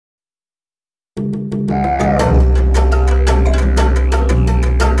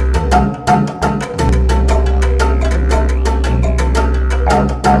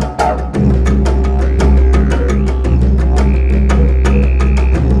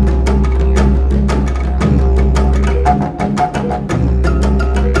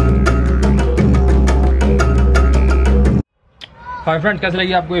Hi friends, कैसे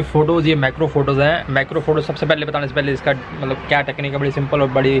लगी आपको ये फ़ोटोज़? ये मैक्रो फ़ोटोज़ हैं। मैक्रो फ़ोटोज़ सबसे पहले बताने से पहले इसका मतलब क्या टेक्निक है, बड़ी सिंपल और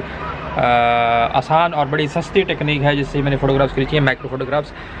बड़ी आसान और बड़ी सस्ती टेक्निक है जिससे मैंने फ़ोटोग्राफ्स खींची है, macro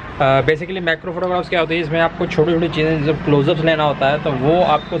photographs. Basically macro photographs क्या होती है, इसमें आपको छोटी छोटी चीज़ें जब क्लोजअप्स लेना होता है तो वो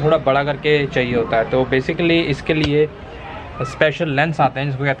आपको थोड़ा बड़ा करके चाहिए होता है। तो बेसिकली इसके लिए स्पेशल लेंस आते हैं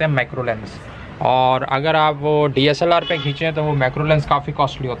जिसको कहते हैं मैक्रो लेंस। और अगर आप वो DSLR पे खींचें तो वो मैक्रो लेंस काफ़ी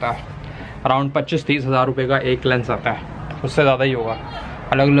कॉस्टली होता है, अराउंड 25-30 हज़ार रुपये का एक लेंस आता है, उससे ज़्यादा ही होगा।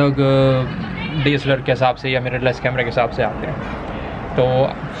 अलग अलग DSLR के हिसाब से या मिररलेस कैमरे के हिसाब से आते हैं। तो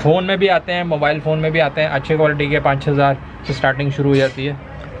फ़ोन में भी आते हैं, मोबाइल फ़ोन में भी आते हैं, अच्छे क्वालिटी के 5-6 हज़ार से स्टार्टिंग शुरू हो जाती है।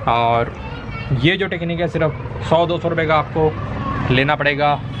 और ये जो टेक्निक है सिर्फ 100-200 रुपये का आपको लेना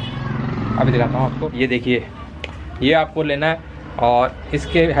पड़ेगा। अभी दिखाता हूँ आपको, ये देखिए, ये आपको लेना है और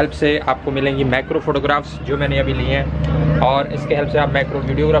इसके हेल्प से आपको मिलेंगी मैक्रो फ़ोटोग्राफ्स जो मैंने अभी लिए हैं। और इसके हेल्प से आप मैक्रो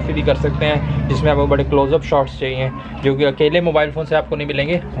वीडियोग्राफी भी कर सकते हैं जिसमें आपको बड़े क्लोजअप शॉट्स चाहिए जो कि अकेले मोबाइल फ़ोन से आपको नहीं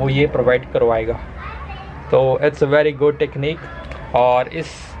मिलेंगे, वो ये प्रोवाइड करवाएगा। तो it's a very good technique. और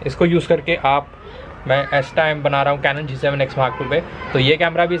इसको यूज़ करके मैं इस टाइम बना रहा हूँ कैनन G7X Mark II पे, तो ये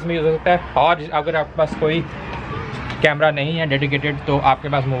कैमरा भी इसमें यूज़ हो सकता है। और अगर आपके पास कोई कैमरा नहीं है डेडिकेटेड तो आपके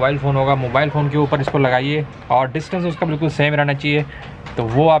पास मोबाइल फ़ोन होगा, मोबाइल फ़ोन के ऊपर इसको लगाइए और डिस्टेंस उसका बिल्कुल सेम रहना चाहिए। तो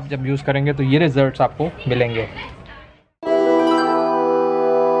वो आप जब यूज़ करेंगे तो ये रिज़ल्ट्स आपको मिलेंगे।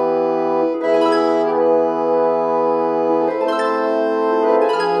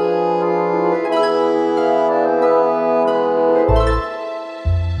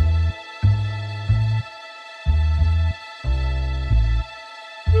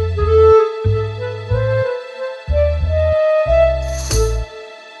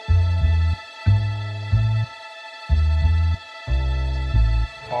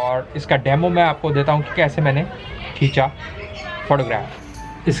 और इसका डेमो मैं आपको देता हूँ कि कैसे मैंने खींचा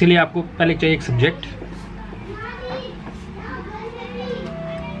फ़ोटोग्राफ। इसके लिए आपको पहले चाहिए एक सब्जेक्ट।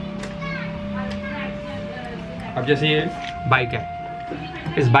 अब जैसे ये बाइक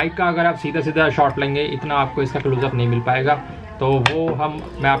है, इस बाइक का अगर आप सीधा सीधा शॉट लेंगे इतना आपको इसका क्लोजअप नहीं मिल पाएगा। तो वो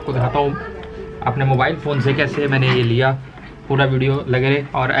मैं आपको दिखाता हूँ अपने मोबाइल फ़ोन से कैसे मैंने ये लिया, पूरा वीडियो लगे रहे।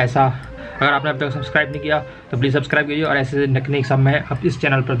 और ऐसा अगर आपने अब तक सब्सक्राइब नहीं किया तो प्लीज़ सब्सक्राइब कीजिए। और ऐसे टेक्निक सब मैं अब इस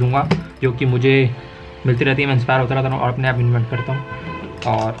चैनल पर दूंगा जो कि मुझे मिलती रहती है, मैं इंस्पायर होता रहता हूँ और अपने आप इन्वेंट करता हूँ।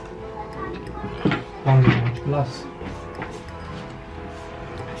 और प्लस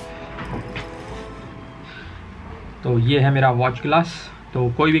तो ये है मेरा वॉच ग्लास। तो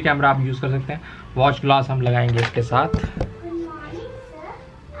कोई भी कैमरा आप यूज़ कर सकते हैं। वॉच ग्लास हम लगाएंगे इसके साथ,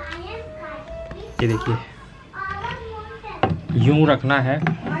 ये देखिए यूँ रखना है।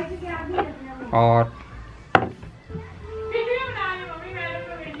 और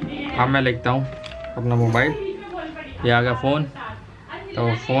अब मैं लिखता हूँ अपना मोबाइल, ये आ गया फ़ोन।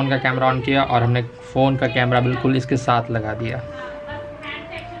 तो फ़ोन का कैमरा ऑन किया और हमने फ़ोन का कैमरा बिल्कुल इसके साथ लगा दिया।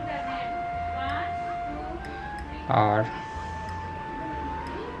 और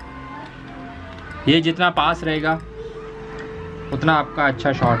ये जितना पास रहेगा उतना आपका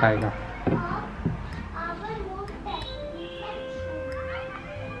अच्छा शॉट आएगा।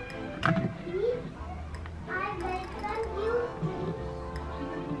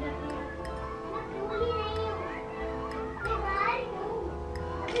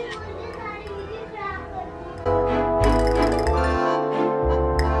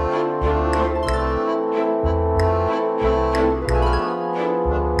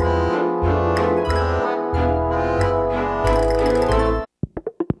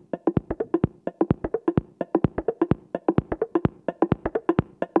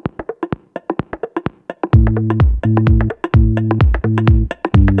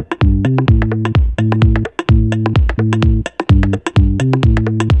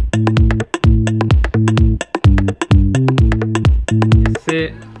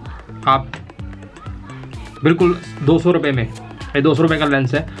 आप बिल्कुल 200 रुपये में, ये 200 रुपये का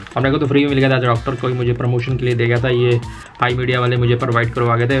लेंस है और मेरे को तो फ्री में मिल गया था। डॉक्टर कोई मुझे प्रमोशन के लिए दे गया था, ये हाई मीडिया वाले मुझे प्रोवाइड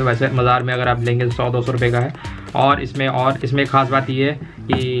करवा गए थे। वैसे बाज़ार में अगर आप लेंगे तो 100-200 रुपये का है। और इसमें ख़ास बात ये है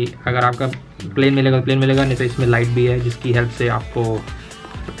कि अगर आपका प्लेन मिलेगा तो प्लेन मिलेगा, नहीं तो इसमें लाइट भी है जिसकी हेल्प से आपको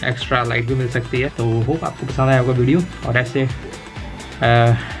एक्स्ट्रा लाइट भी मिल सकती है। तो होप आपको पसंद आया होगा वीडियो। और ऐसे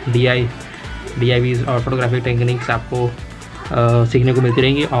DIVs और फोटोग्राफी टेक्निक्स आपको सीखने को मिलती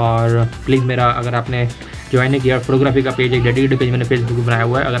रहेंगी। और प्लीज़ मेरा, अगर आपने ज्वाइन नहीं किया, फोटोग्राफी का पेज, एक डेडिकेटेड पेज मैंने फेसबुक पर बनाया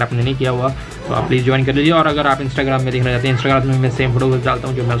हुआ है, अगर आपने नहीं किया हुआ तो आप प्लीज़ ज्वाइन कर लीजिए। और अगर आप इंस्टाग्राम में देखना चाहते हैं, इंस्टाग्राम में मैं सेम फोटोग्राफ डालता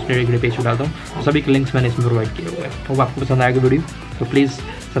हूँ जो मैं उस डेडिकेटेड पेज पर डालता हूँ, तो सभी के लिंक्स मैंने इसमें प्रोवाइड किए हुए हैं। तो आपको पसंद आएगा वीडियो तो प्लीज़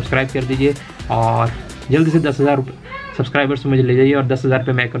सब्सक्राइब कर दीजिए और जल्दी से 10,000 सब्सक्राइबर्स मुझे ले जाइए और 10,000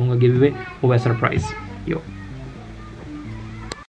 पे मैं करूँगा गिव अवे, वो है सरप्राइज़। यो।